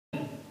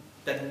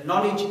that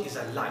knowledge is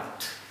a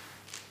light.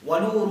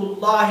 وَنُورُ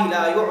اللَّهِ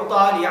لَا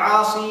يُعْطَى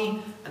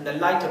لِعَاصِي. And the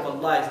light of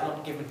Allah is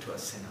not given to a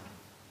sinner.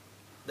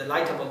 The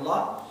light of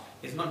Allah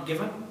is not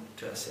given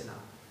to a sinner.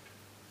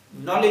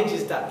 Knowledge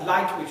is that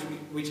light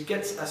which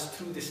gets us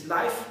through this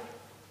life.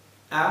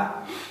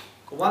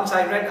 Once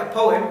I read a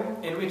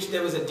poem in which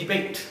there was a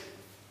debate.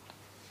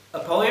 A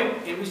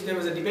poem in which there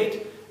was a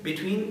debate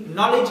between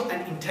knowledge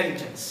and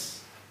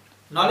intelligence.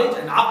 Knowledge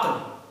and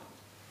aql.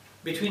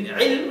 Between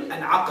ilm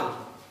and aql.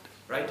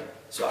 Right?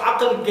 So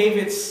aql gave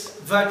its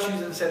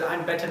virtues and said,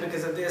 I'm better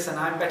because of this, and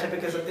I'm better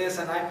because of this,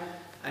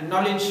 and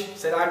knowledge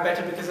said, I'm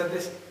better because of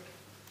this.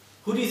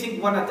 Who do you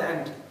think won at the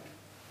end?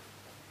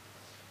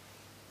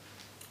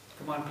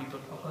 Come on, people.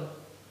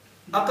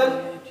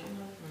 Aql?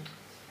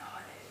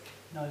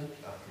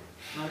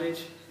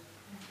 Knowledge.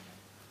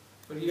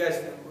 What do you guys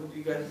think? What do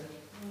you guys?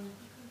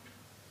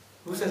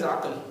 Who says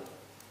aql?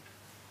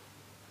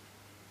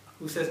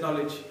 Who says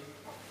knowledge?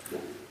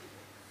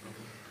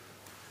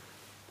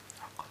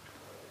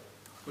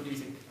 What do you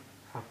think?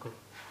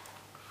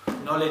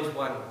 Knowledge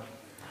won.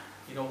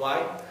 You know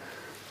why?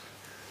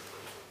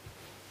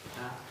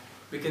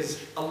 Because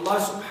Allah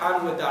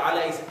subhanahu wa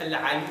ta'ala is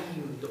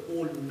al-alim, the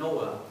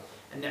all-knower.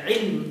 And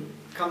ilm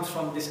comes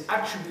from this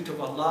attribute of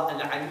Allah,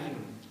 al-alim.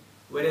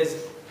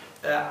 Whereas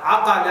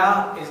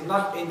aqala is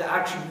not in the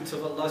attributes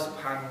of Allah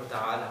subhanahu wa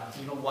ta'ala.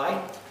 You know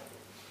why?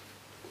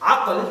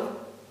 Aql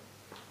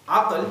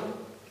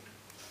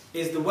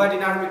is the word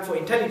in Arabic for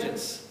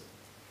intelligence.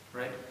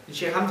 Right? And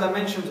Shaykh Hamza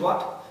mentions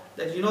what?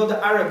 That you know the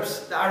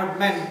Arabs, the Arab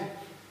men,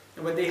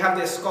 and when they have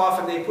their scarf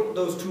and they put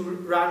those two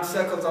round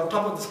circles on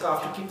top of the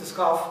scarf to keep the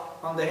scarf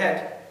on the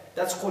head,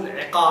 that's called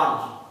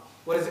iqal.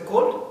 What is it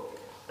called?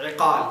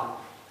 Iqal.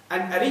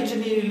 And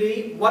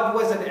originally, what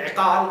was an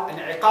iqal? An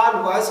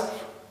iqal was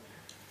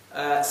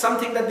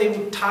something that they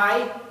would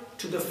tie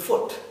to the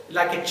foot,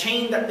 like a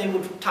chain that they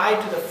would tie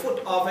to the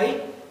foot of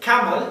a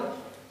camel,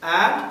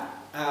 and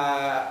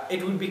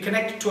it would be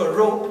connected to a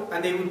rope,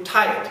 and they would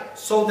tie it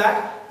so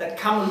that that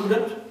camel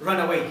wouldn't run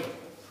away.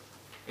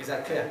 Is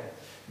that clear?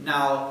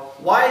 Now,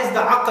 why is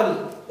the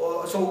aql?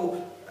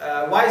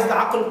 Why is the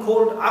aql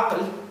called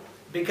aql?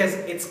 Because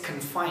it's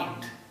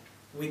confined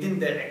within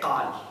the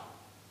iqal.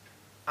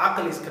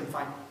 Aql is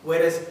confined,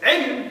 whereas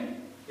ilm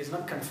is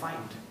not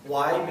confined.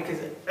 Why? Because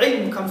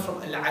ilm comes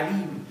from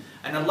al-alim,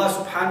 and Allah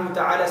subhanahu wa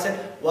ta'ala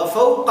said,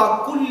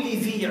 وَفَوْقَ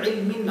كُلِّ ذِي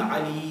عِلْمٍ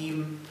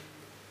عَلِيمٍ.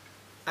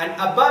 And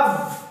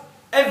above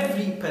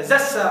every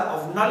possessor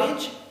of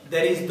knowledge,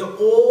 there is the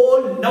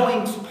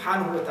all-knowing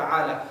subhanahu wa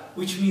ta'ala.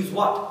 Which means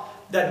what?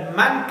 That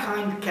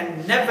mankind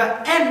can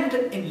never end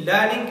in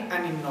learning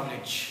and in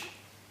knowledge.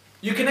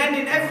 You can end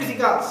in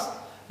everything else,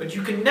 but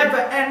you can never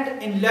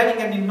end in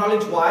learning and in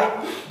knowledge. Why?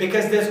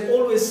 Because there's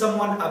always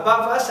someone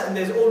above us, and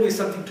there's always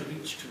something to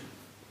reach to.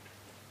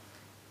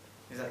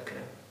 Is that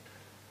clear?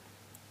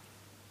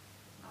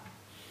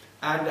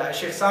 And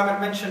Shaykh Samir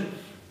mentioned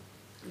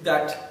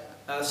that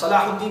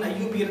Salahuddin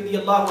Ayyubi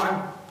radiyallahu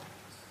anhu,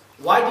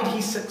 why did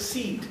he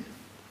succeed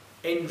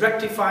in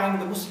rectifying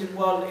the Muslim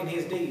world in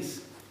his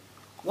days?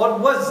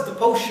 What was the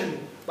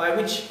potion by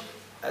which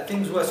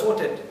things were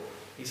sorted?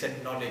 He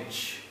said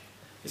knowledge.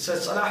 He said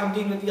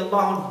Salahuddin radiyallahu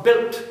anhu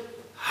built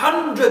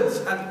hundreds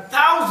and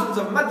thousands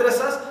of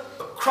madrasas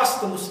across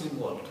the Muslim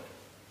world.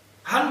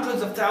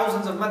 Hundreds of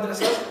thousands of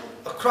madrasas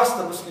across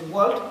the Muslim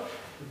world.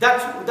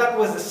 That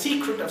was the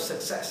secret of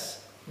success,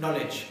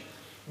 knowledge.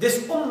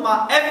 This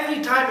ummah,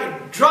 every time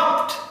it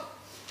dropped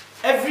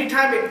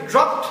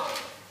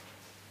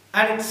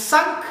and it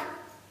sunk,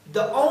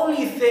 the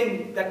only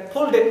thing that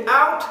pulled it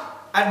out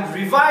and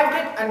revived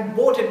it and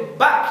brought it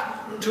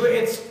back to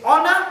its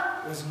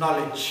honor was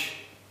knowledge.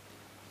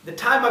 The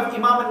time of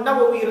Imam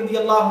al-Nawawi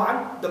radiyallahu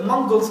anhu, the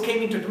Mongols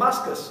came into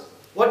Damascus.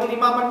 What did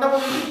Imam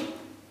al-Nawawi do?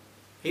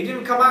 He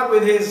didn't come out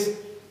with his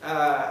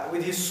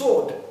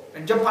sword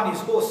and jump on his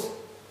horse.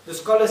 The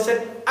scholar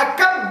said,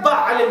 أَكَبَّ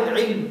عَلَى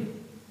الْعِلْمِ.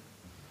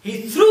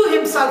 He threw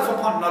himself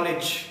upon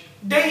knowledge,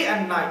 day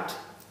and night.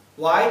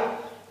 Why?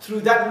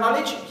 Through that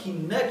knowledge, he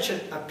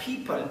nurtured a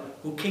people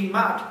who came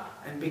out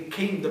and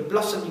became the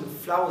blossoming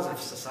flowers of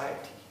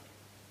society.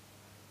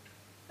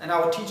 And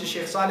our teacher,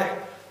 Shaykh Salih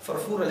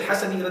Farfur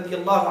al-Hasani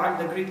radiyallahu anhu,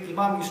 the great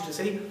Imam, used to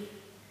say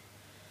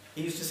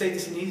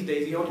this in his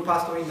days. He only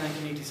passed away in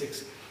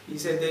 1986. He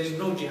said, there is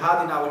no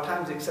jihad in our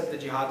times except the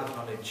jihad of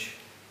knowledge.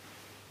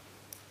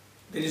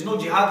 There is no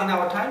jihad in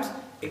our times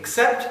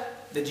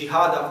except the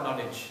jihad of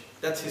knowledge.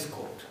 That's his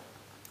quote.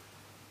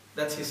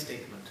 That's his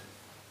statement.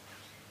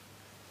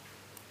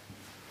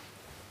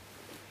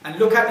 And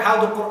look at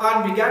how the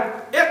Quran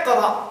began.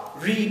 Iqra,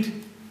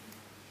 read.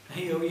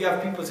 You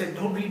have people saying,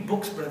 don't read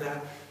books,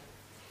 brother.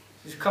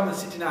 Just come and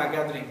sit in our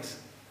gatherings.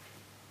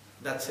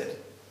 That's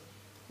it.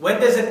 When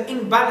there's an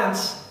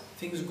imbalance,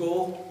 things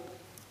go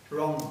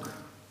wrong.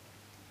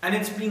 And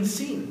it's been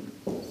seen.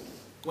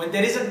 When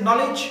there isn't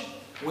knowledge,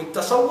 with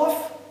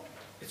tasawwuf,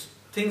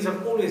 things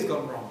have always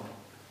gone wrong.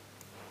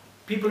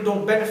 People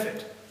don't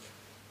benefit.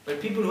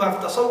 But people who have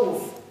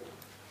tasawwuf,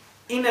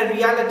 inner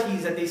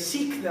realities, and they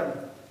seek them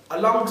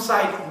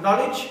alongside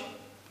knowledge,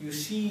 you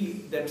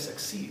see them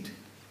succeed.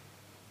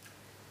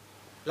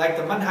 Like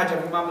the manhaj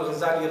of Imam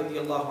al-Ghazali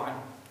radiyallahu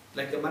anhu.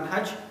 Like the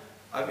manhaj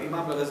of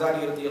Imam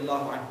al-Ghazali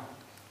radiyallahu anhu.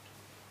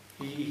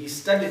 He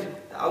studied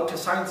the outer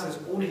sciences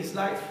all his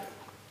life.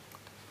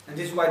 And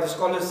this is why the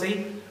scholars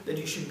say that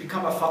you should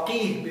become a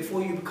faqih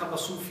before you become a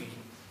Sufi.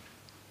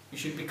 You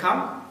should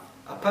become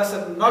a person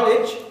of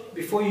knowledge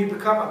before you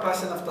become a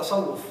person of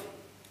tasawwuf.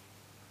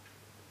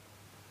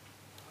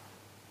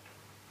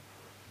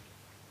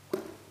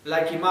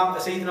 Like Imam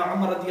Sayyidina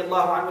Umar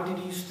radiyallahu anhu, what did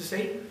he used to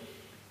say?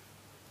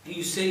 He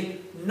used to say,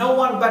 no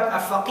one but a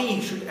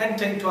faqih should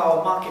enter into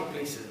our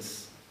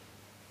marketplaces.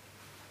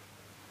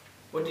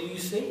 What did you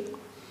say?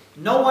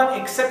 No one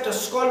except a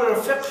scholar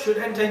of fiqh should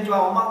enter into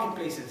our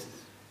marketplaces.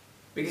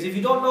 Because if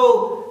you don't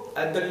know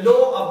the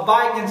law of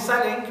buying and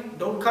selling,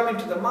 don't come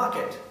into the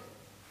market.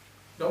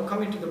 Don't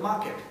come into the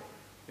market.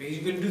 Because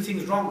you're going to do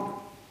things wrong.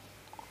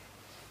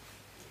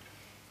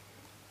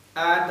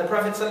 And the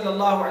Prophet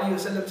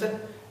ﷺ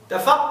said,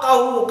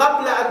 تَفَقَّهُ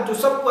قَبْلَ أَن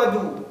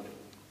تُسَوَّدُوا.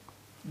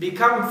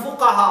 Become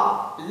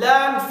fuqaha,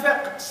 learn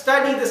fiqh,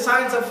 study the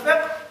science of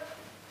fiqh,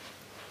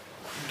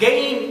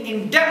 gain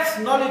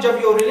in-depth knowledge of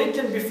your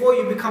religion before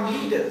you become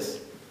leaders.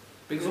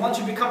 Because once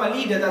you become a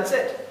leader, that's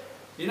it.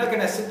 You're not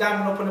going to sit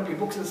down and open up your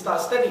books and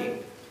start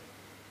studying.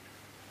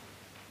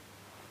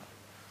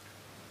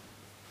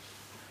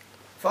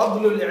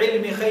 فَضْلُ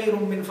الْعِلْمِ خَيْرٌ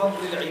مِّن فَضْلِ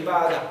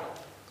الْعِبَادَةِ.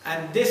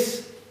 And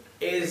this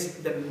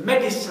is the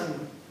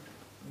medicine.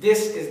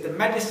 This is the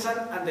medicine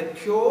and the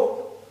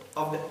cure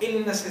of the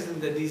illnesses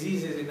and the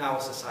diseases in our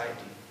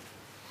society.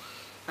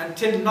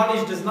 Until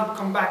knowledge does not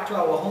come back to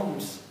our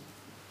homes,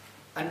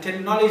 until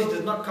knowledge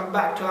does not come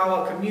back to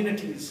our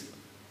communities,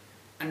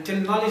 until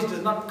knowledge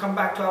does not come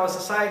back to our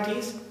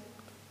societies,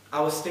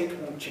 our state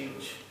won't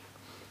change.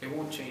 It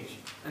won't change.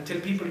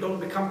 Until people don't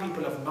become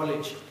people of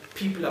knowledge,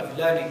 people of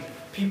learning,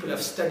 people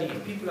of study,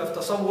 people of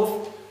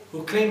tasawwuf,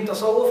 who claim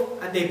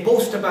tasawwuf and they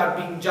boast about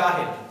being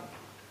jahil.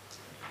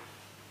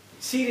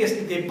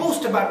 Seriously, they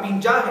boast about being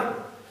jahil.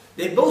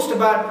 They boast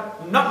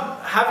about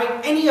not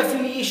having any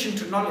affiliation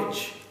to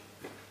knowledge.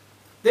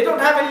 They don't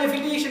have any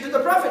affiliation to the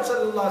Prophet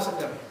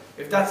ﷺ,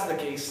 if that's the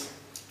case.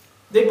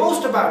 They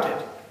boast about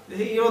it.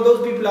 You know,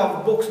 those people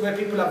have books where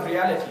people have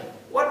reality.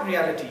 What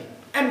reality?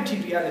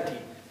 Empty reality.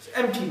 It's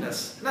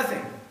emptiness.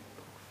 Nothing.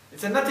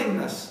 It's a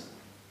nothingness.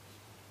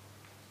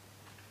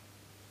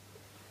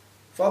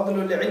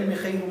 فَضْلُ الْعِلْمِ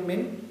خَيْرٌ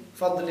مِّن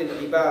فَضْلِ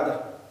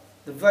الْعِبَادَةِ.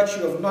 The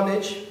virtue of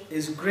knowledge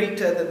is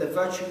greater than the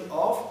virtue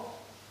of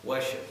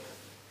worship.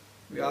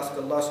 We ask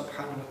Allah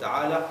subhanahu wa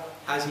ta'ala,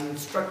 as He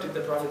instructed the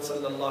Prophet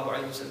sallallahu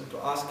alayhi wa sallam, to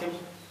ask him,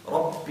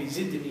 رَبِّ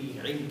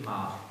زِدْنِي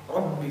عِلْمًا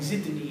رَبِّ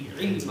زِدْنِي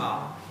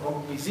عِلْمًا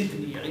رَبِّ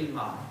زِدْنِي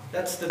عِلْمًا.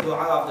 That's the dua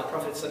of the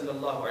Prophet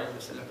sallallahu alayhi wa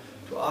sallam,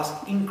 to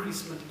ask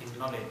increasement in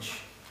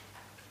knowledge.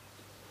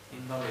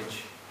 In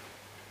knowledge.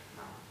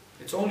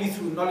 It's only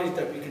through knowledge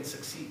that we can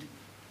succeed.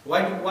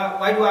 Why do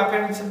our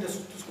parents send us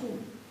to school?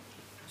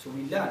 So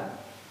we learn.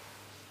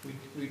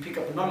 We pick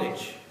up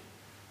knowledge.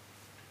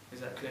 Is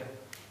that clear?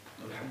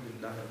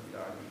 Alhamdulillah Rabbil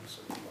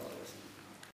Alameen.